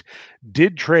Patriots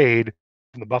did trade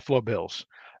from the Buffalo Bills.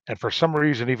 And for some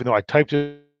reason, even though I typed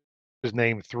his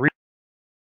name 3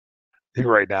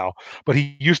 right now, but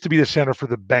he used to be the center for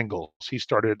the Bengals. He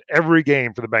started every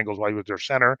game for the Bengals while he was their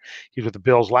center. He was with the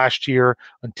Bills last year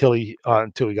until he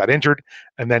got injured,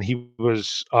 and then he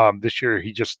was this year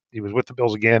he was with the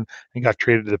Bills again and got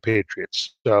traded to the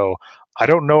Patriots. So I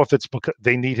don't know if it's because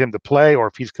they need him to play or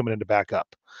if he's coming in to back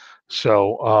up.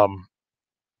 So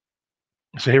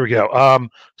so here we go.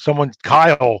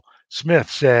 Kyle Smith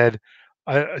said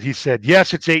he said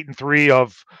yes, it's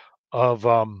 8-3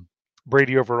 of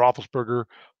Brady over Roethlisberger.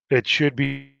 It should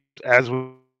be, as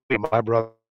my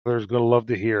brother is going to love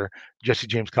to hear, Jesse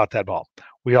James caught that ball.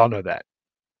 We all know that.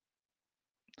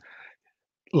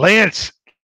 Lance,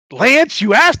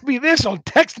 you asked me this on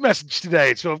text message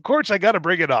today, so of course I got to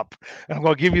bring it up, and I'm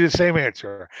going to give you the same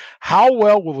answer. How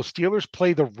well will the Steelers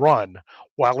play the run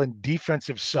while in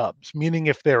defensive subs, meaning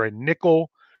if they're in nickel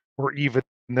or even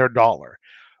their dollar?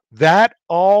 That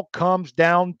all comes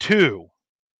down to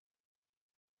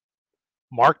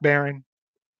Mark Barron,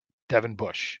 Devin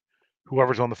Bush,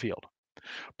 whoever's on the field,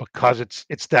 because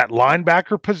it's that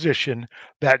linebacker position,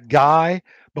 that guy.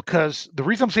 Because the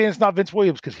reason I'm saying it's not Vince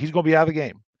Williams, because he's going to be out of the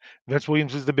game. Vince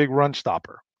Williams is the big run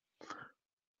stopper.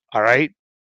 All right.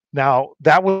 Now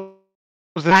that was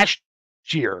last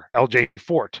year. LJ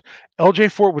Fort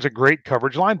was a great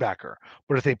coverage linebacker,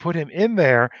 but if they put him in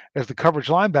there as the coverage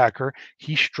linebacker,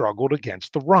 he struggled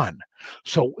against the run.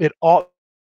 So it ought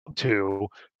to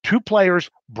two players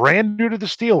brand new to the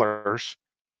Steelers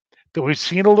that we've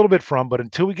seen a little bit from, but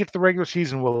until we get to the regular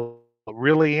season, we'll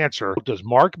really answer. Does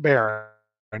Mark Barron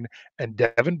and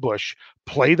Devin Bush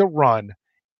play the run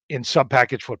in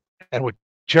sub-package football? And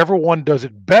whichever one does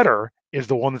it better is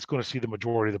the one that's going to see the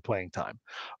majority of the playing time.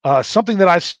 Something that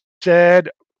I said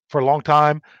for a long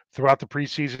time throughout the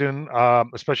preseason,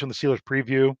 especially in the Steelers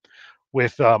preview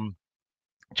with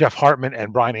Jeff Hartman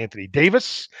and Brian Anthony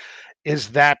Davis, is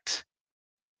that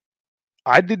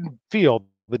I didn't feel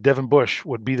that Devin Bush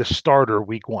would be the starter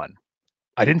week 1.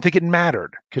 I didn't think it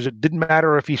mattered, because it didn't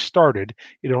matter if he started.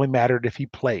 It only mattered if he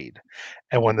played.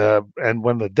 And when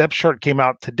the depth chart came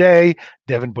out today,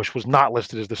 Devin Bush was not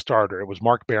listed as the starter. It was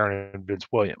Mark Barron and Vince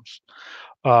Williams.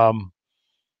 I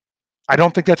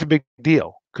don't think that's a big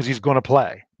deal because he's going to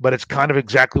play, but it's kind of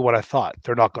exactly what I thought.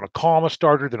 They're not going to call him a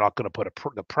starter. They're not going to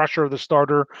put the pressure of the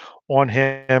starter on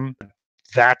him.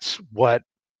 That's what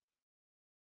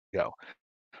go.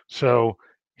 So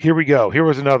here we go. Here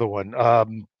was another one.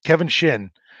 Kevin Shin,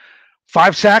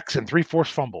 5 sacks and 3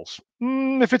 forced fumbles.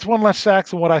 If it's one less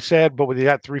sacks than what I said, but with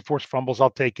that 3 forced fumbles, I'll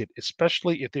take it,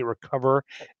 especially if they recover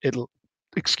at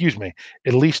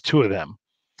least 2 of them.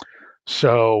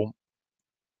 So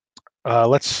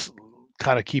let's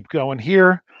kind of keep going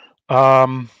here.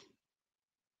 Someone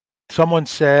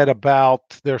said about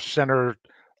their center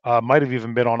might have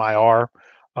even been on IR.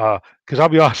 Because I'll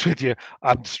be honest with you,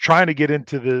 I'm trying to get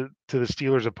into the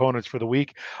Steelers opponents for the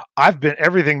week.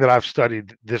 Everything that I've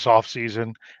studied this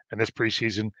offseason and this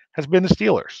preseason has been the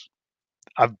Steelers.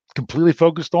 I've completely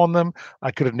focused on them.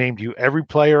 I could have named you every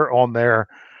player on their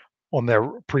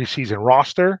preseason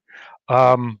roster.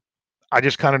 I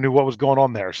just kind of knew what was going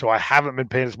on there. So I haven't been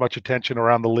paying as much attention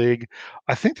around the league.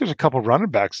 I think there's a couple of running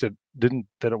backs that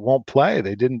it won't play.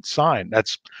 They didn't sign.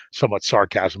 That's somewhat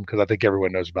sarcasm because I think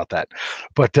everyone knows about that.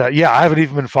 But yeah, I haven't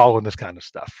even been following this kind of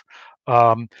stuff.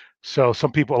 So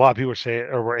a lot of people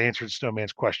were answering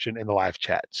Snowman's question in the live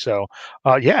chat. So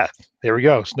yeah, there we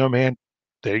go. Snowman,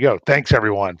 there you go. Thanks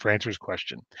everyone for answering his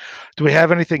question. Do we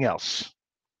have anything else?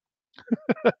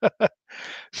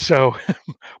 So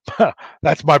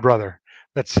that's my brother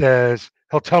that says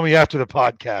he'll tell me after the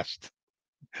podcast.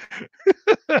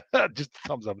 Just a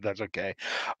thumbs up, that's okay.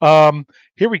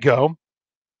 Here we go.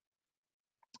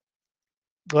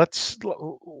 Let's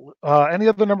any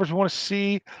other numbers we want to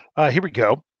see? Here we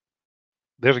go.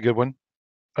 There's a good one.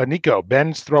 Nico,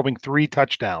 Ben's throwing 3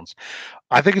 touchdowns.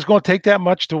 I think it's going to take that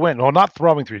much to win. Well, not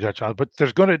throwing 3 touchdowns, but the Steelers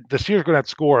are going to have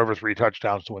to score over 3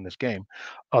 touchdowns to win this game.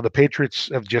 The Patriots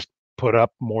have just put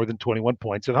up more than 21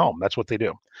 points at home. That's what they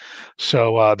do.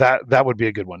 So that would be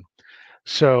a good one.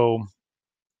 So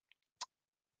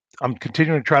I'm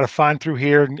continuing to try to find through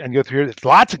here and go through here. There's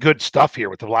lots of good stuff here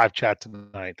with the live chat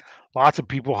tonight. Lots of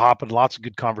people hopping, lots of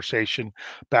good conversation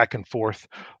back and forth.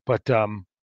 But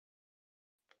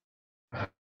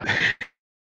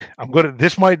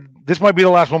this might be the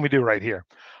last one we do right here.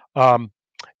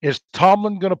 Is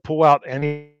Tomlin going to pull out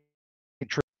any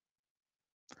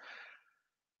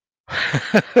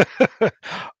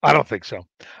I don't think so.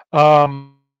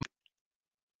 Um,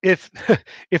 if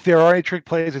if there are any trick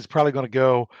plays, it's probably going to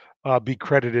go be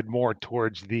credited more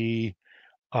towards the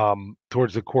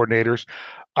coordinators.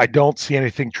 I don't see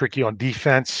anything tricky on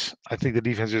defense. I think the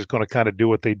defense is going to kind of do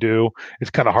what they do.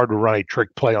 It's kind of hard to run a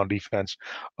trick play on defense.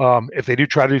 If they do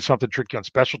try to do something tricky on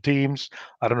special teams,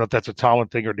 I don't know if that's a Tomlin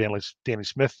thing or Danny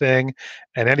Smith thing.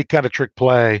 And any kind of trick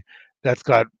play, that's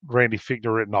got Randy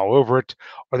Fichtner written all over it.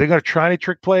 Are they going to try any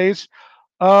trick plays?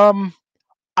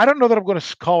 I don't know that I'm going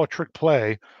to call a trick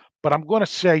play, but I'm going to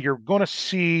say you're going to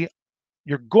see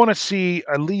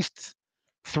at least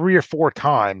 3 or 4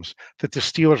 times that the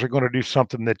Steelers are going to do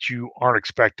something that you aren't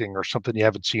expecting or something you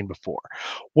haven't seen before.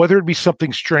 Whether it be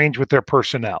something strange with their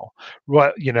personnel,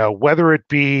 whether it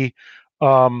be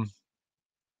I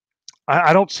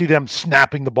don't see them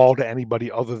snapping the ball to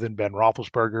anybody other than Ben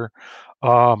Roethlisberger.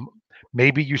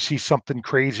 Maybe you see something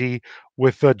crazy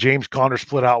with James Conner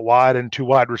split out wide and 2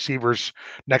 wide receivers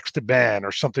next to Ben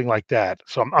or something like that.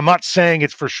 So I'm not saying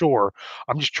it's for sure.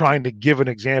 I'm just trying to give an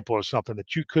example of something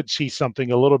that you could see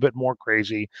something a little bit more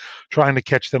crazy, trying to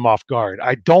catch them off guard.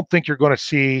 I don't think you're going to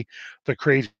see the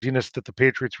craziness that the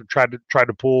Patriots would try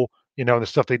to pull. The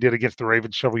stuff they did against the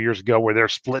Ravens several years ago, where they're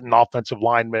splitting offensive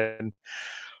linemen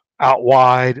out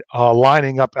wide,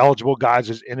 lining up eligible guys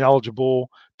as ineligible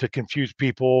to confuse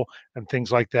people and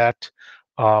things like that.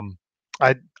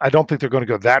 I don't think they're going to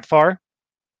go that far,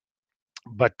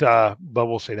 but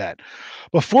we'll say that.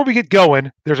 Before we get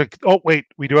going,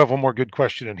 we do have one more good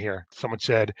question in here. Someone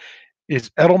said, "Is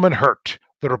Edelman hurt?"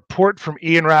 The report from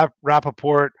Ian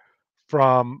Rappaport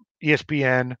from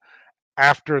ESPN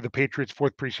after the Patriots'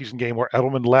 4th preseason game, where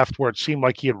Edelman left, where it seemed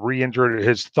like he had re-injured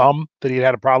his thumb that he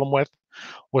had a problem with,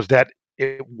 was that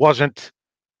it wasn't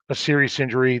a serious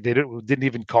injury. They didn't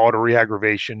even call it a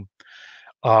re-aggravation,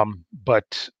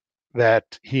 but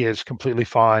that he is completely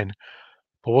fine.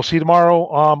 But we'll see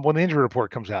tomorrow when the injury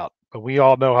report comes out. But we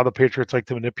all know how the Patriots like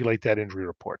to manipulate that injury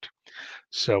report.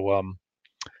 So,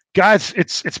 guys,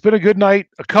 it's been a good night.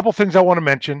 A couple things I want to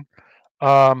mention.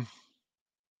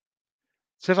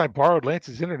 Says I borrowed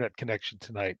Lance's internet connection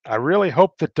tonight. I really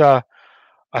hope that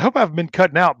I hope I've been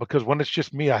cutting out, because when it's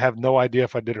just me, I have no idea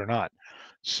if I did or not.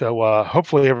 So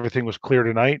hopefully everything was clear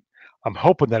tonight. I'm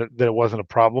hoping that it wasn't a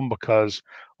problem, because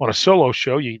on a solo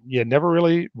show, you never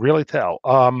really tell.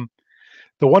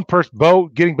 The one person,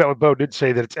 getting back with Bo, did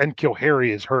say that it's N'Keal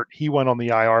Harry is hurt. He went on the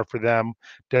IR for them,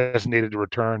 designated to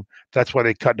return. That's why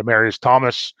they cut Demaryius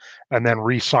Thomas and then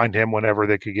re-signed him whenever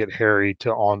they could get Harry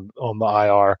to on the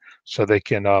IR, so they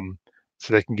can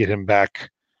get him back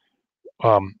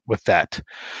with that.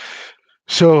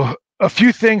 So a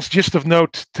few things just of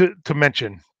note to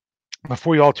mention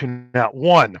before you all tune out.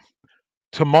 One,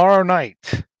 tomorrow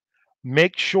night,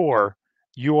 make sure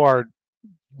you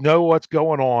know what's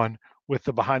going on with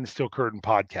the Behind the Steel Curtain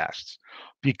podcasts,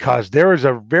 because there is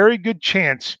a very good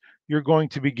chance you're going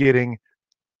to be getting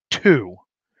two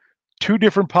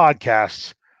different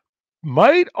podcasts,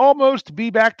 might almost be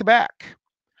back to back.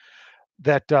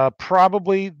 That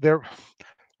probably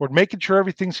we're making sure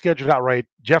everything's scheduled out right.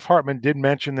 Jeff Hartman did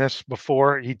mention this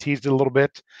before. He teased it a little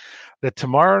bit, that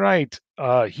tomorrow night,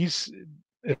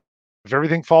 if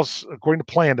everything falls according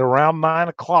to plan, around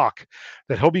 9:00,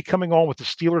 that he'll be coming on with the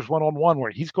Steelers one-on-one, where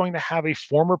he's going to have a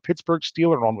former Pittsburgh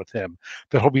Steeler on with him,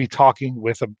 that he'll be talking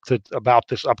with about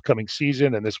this upcoming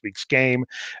season and this week's game,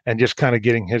 and just kind of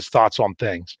getting his thoughts on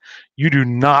things. You do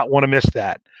not want to miss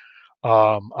that.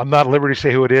 I'm not at liberty to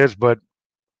say who it is, but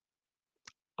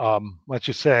let's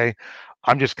just say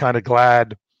I'm just kind of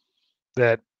glad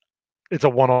that it's a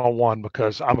one-on-one,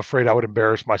 because I'm afraid I would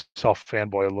embarrass myself,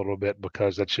 fanboy, a little bit,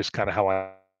 because that's just kind of how I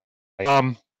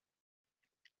am.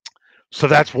 So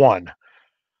that's one.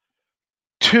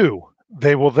 Two,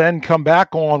 they will then come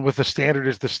back on with the Standard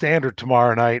is the Standard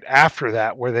tomorrow night after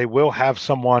that, where they will have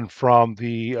someone from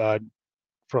the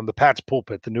Pat's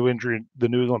Pulpit, the New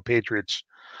England Patriots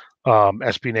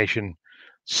SB Nation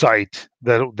site,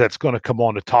 that's going to come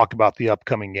on to talk about the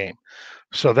upcoming game.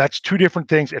 So that's 2 different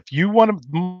things. If you want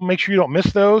to make sure you don't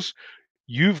miss those,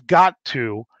 you've got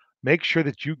to make sure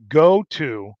that you go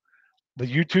to the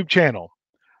YouTube channel,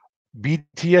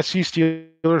 BTSC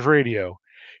Steelers Radio,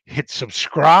 hit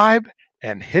subscribe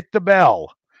and hit the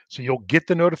bell, so you'll get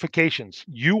the notifications.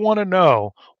 You want to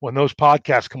know when those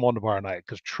podcasts come on tomorrow night,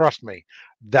 because trust me,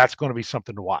 that's going to be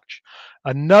something to watch.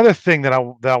 Another thing that I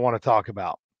want to talk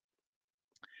about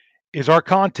is our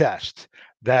contest.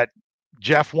 That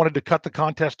Jeff wanted to cut the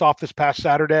contest off this past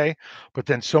Saturday, but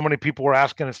then so many people were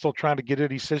asking and still trying to get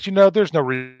it. He says, there's no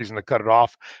reason to cut it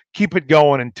off. Keep it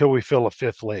going until we fill a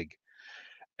 5th league.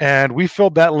 And we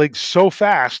filled that league so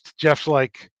fast. Jeff's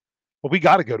like, Well, we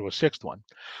got to go to a sixth one.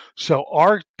 So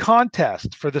our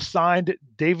contest for the signed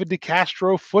David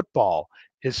DeCastro football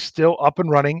is still up and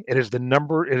running. It is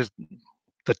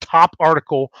the top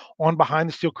article on Behind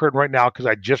the Steel Curtain right now because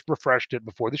I just refreshed it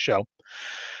before the show.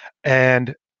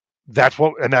 And that's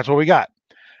what we got.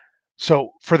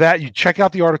 So for that, you check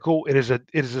out the article. It is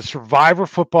a Survivor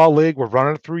Football League. We're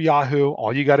running it through Yahoo.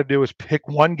 All you got to do is pick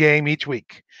one game each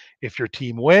week. If your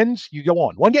team wins, you go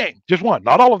on. One game, just one,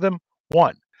 not all of them,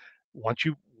 one. Once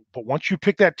you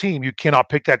pick that team, you cannot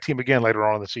pick that team again later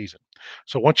on in the season.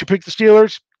 So once you pick the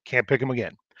Steelers, can't pick them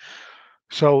again.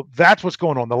 So that's what's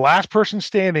going on. The last person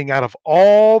standing out of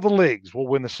all the leagues will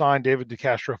win the signed David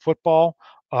DeCastro football.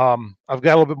 I've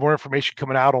got a little bit more information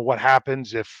coming out on what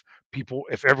happens if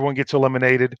everyone gets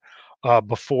eliminated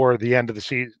before the end of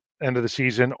the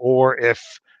season, or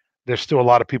if there's still a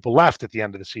lot of people left at the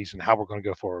end of the season, how we're going to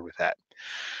go forward with that.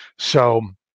 So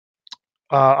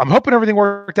I'm hoping everything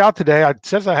worked out today. It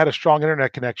says I had a strong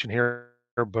internet connection here,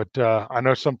 but I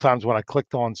know sometimes when I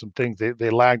clicked on some things, they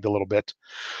lagged a little bit.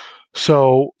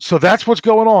 So that's what's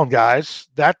going on, guys.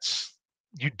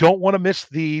 You don't want to miss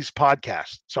these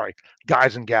podcasts. Sorry,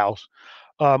 guys and gals.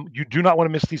 You do not want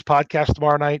to miss these podcasts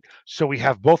tomorrow night. So we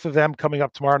have both of them coming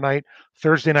up tomorrow night.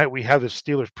 Thursday night, we have the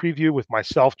Steelers preview with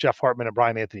myself, Jeff Hartman, and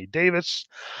Brian Anthony Davis.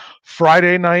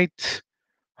 Friday night,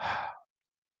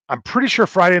 I'm pretty sure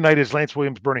Friday night is Lance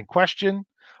Williams' Burning Question,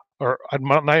 or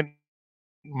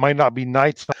might not be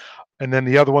nights. And then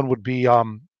the other one would be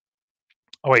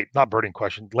not Burning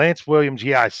Question. Lance Williams,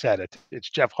 yeah, I said it. It's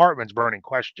Jeff Hartman's Burning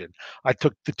Question. I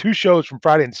took the two shows from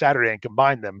Friday and Saturday and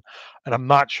combined them, and I'm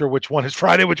not sure which one is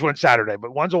Friday, which one's Saturday,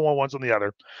 but one's on one, one's on the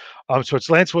other. So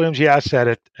it's Lance Williams, yeah, I said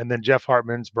it, and then Jeff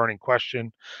Hartman's Burning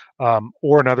Question,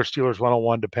 or another Steelers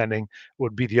 101, depending,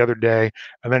 would be the other day.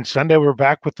 And then Sunday, we're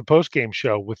back with the post-game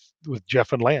show with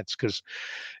Jeff and Lance, because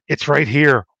it's right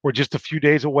here. We're just a few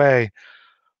days away.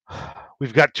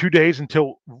 We've got 2 days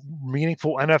until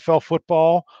meaningful NFL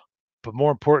football, but more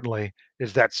importantly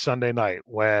is that Sunday night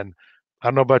when, I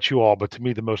don't know about you all, but to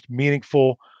me, the most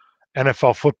meaningful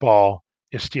NFL football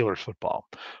is Steelers football.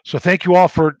 So thank you all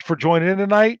for joining in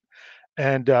tonight.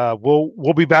 And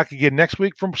we'll be back again next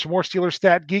week from some more Steelers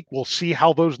Stat Geek. We'll see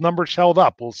how those numbers held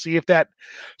up. We'll see if that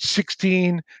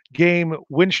 16-game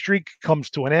win streak comes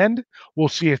to an end. We'll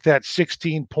see if that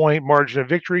 16-point margin of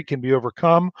victory can be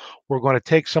overcome. We're going to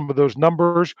take some of those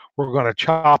numbers. We're going to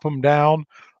chop them down,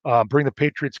 bring the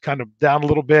Patriots kind of down a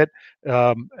little bit,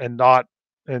 and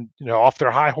off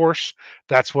their high horse.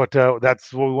 That's what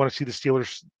we want to see the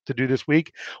Steelers to do this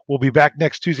week. We'll be back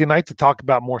next Tuesday night to talk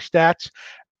about more stats.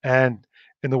 And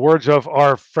in the words of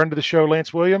our friend of the show,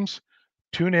 Lance Williams,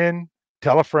 tune in,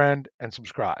 tell a friend, and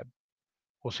subscribe.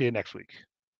 We'll see you next week.